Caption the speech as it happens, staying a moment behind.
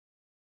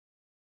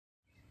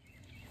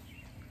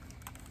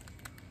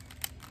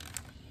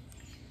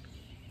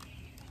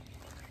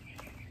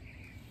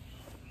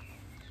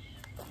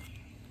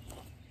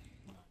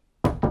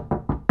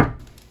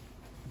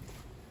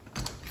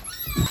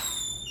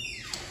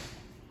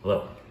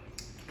Hello,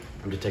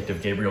 I'm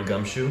Detective Gabriel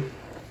Gumshoe.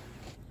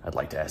 I'd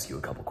like to ask you a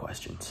couple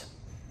questions.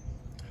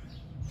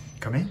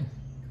 Come in.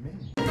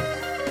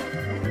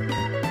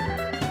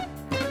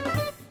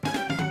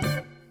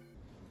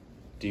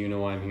 Do you know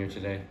why I'm here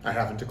today? I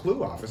haven't a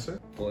clue,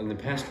 officer. Well, in the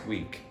past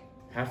week,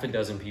 half a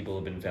dozen people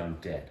have been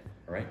found dead,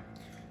 all right?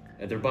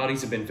 Their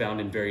bodies have been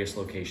found in various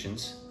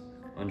locations,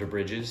 under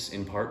bridges,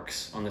 in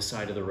parks, on the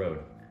side of the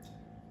road.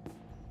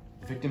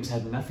 The victims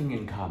had nothing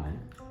in common,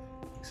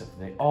 except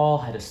that they all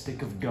had a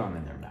stick of gum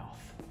in their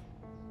mouth.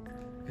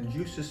 And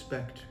you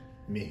suspect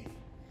me?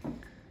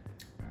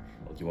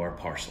 Well, you are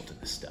partial to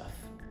this stuff.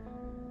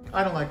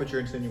 I don't like what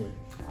you're insinuating.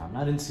 I'm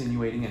not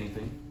insinuating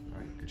anything,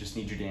 all right? I just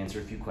need you to answer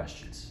a few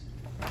questions.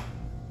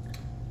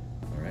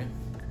 All right?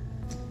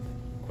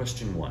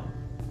 Question 1.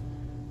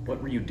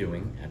 What were you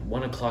doing at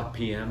 1:00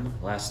 p.m.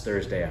 last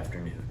Thursday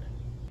afternoon?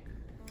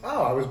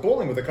 Oh, I was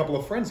bowling with a couple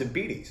of friends at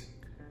Beatty's.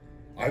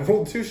 I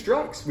rolled 2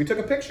 strikes. We took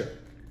a picture.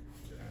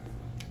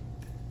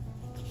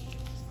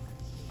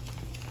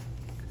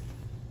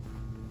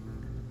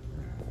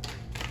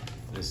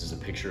 This is a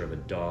picture of a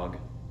dog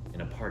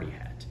in a party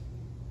hat.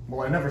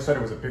 Well, I never said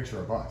it was a picture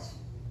of us.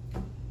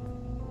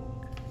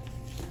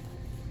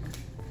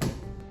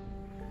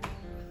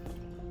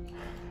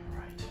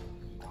 Right.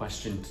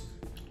 Question.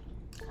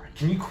 Right.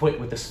 Can you quit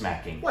with the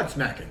smacking? What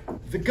smacking?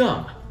 The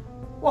gum.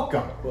 What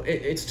gum? Well,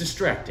 it's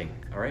distracting,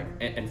 all right,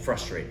 and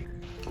frustrating.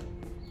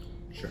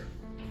 Sure.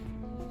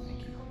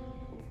 Thank you.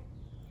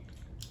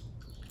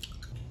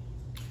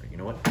 Right, you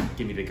know what?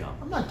 Give me the gum.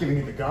 I'm not giving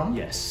you the gum.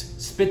 Yes.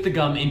 Spit the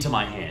gum into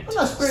my hand. I'm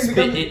not spitting the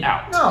gum. Spit it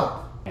out.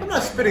 No. I'm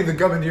not spitting the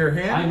gum into your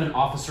hand. I'm an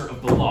officer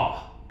of the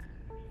law.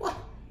 What?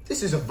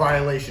 This is a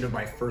violation of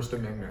my First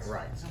Amendment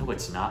rights. No,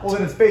 it's not. Well,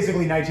 then it's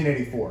basically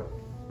 1984.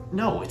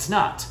 No, it's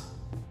not.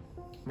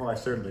 Well, I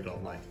certainly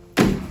don't like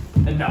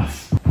it.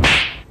 Enough.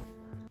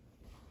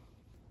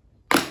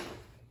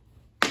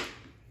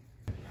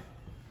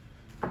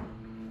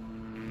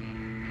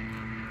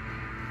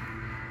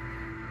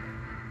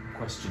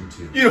 Question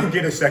 2. You don't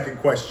get a second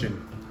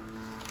question.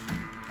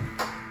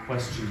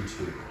 Question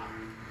 2.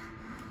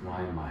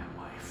 Why my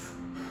wife?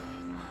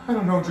 I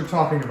don't know what you're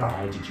talking about.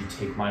 Why did you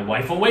take my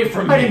wife away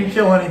from me? I didn't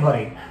kill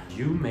anybody.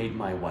 You made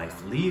my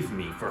wife leave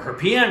me for her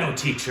piano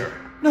teacher.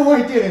 No,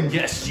 I didn't.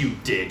 Yes, you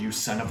did, you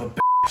son of a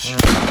bitch.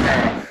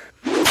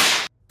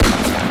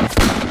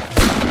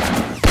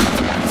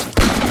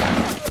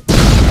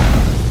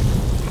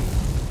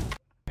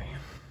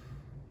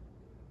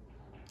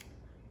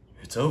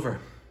 It's over.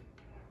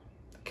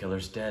 The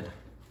killer's dead.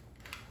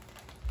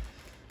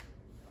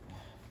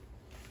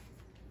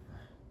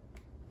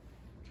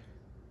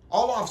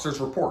 All officers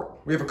report.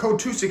 We have a code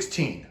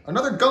 216.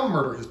 Another gum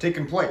murder has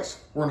taken place.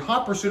 We're in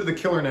hot pursuit of the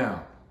killer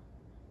now.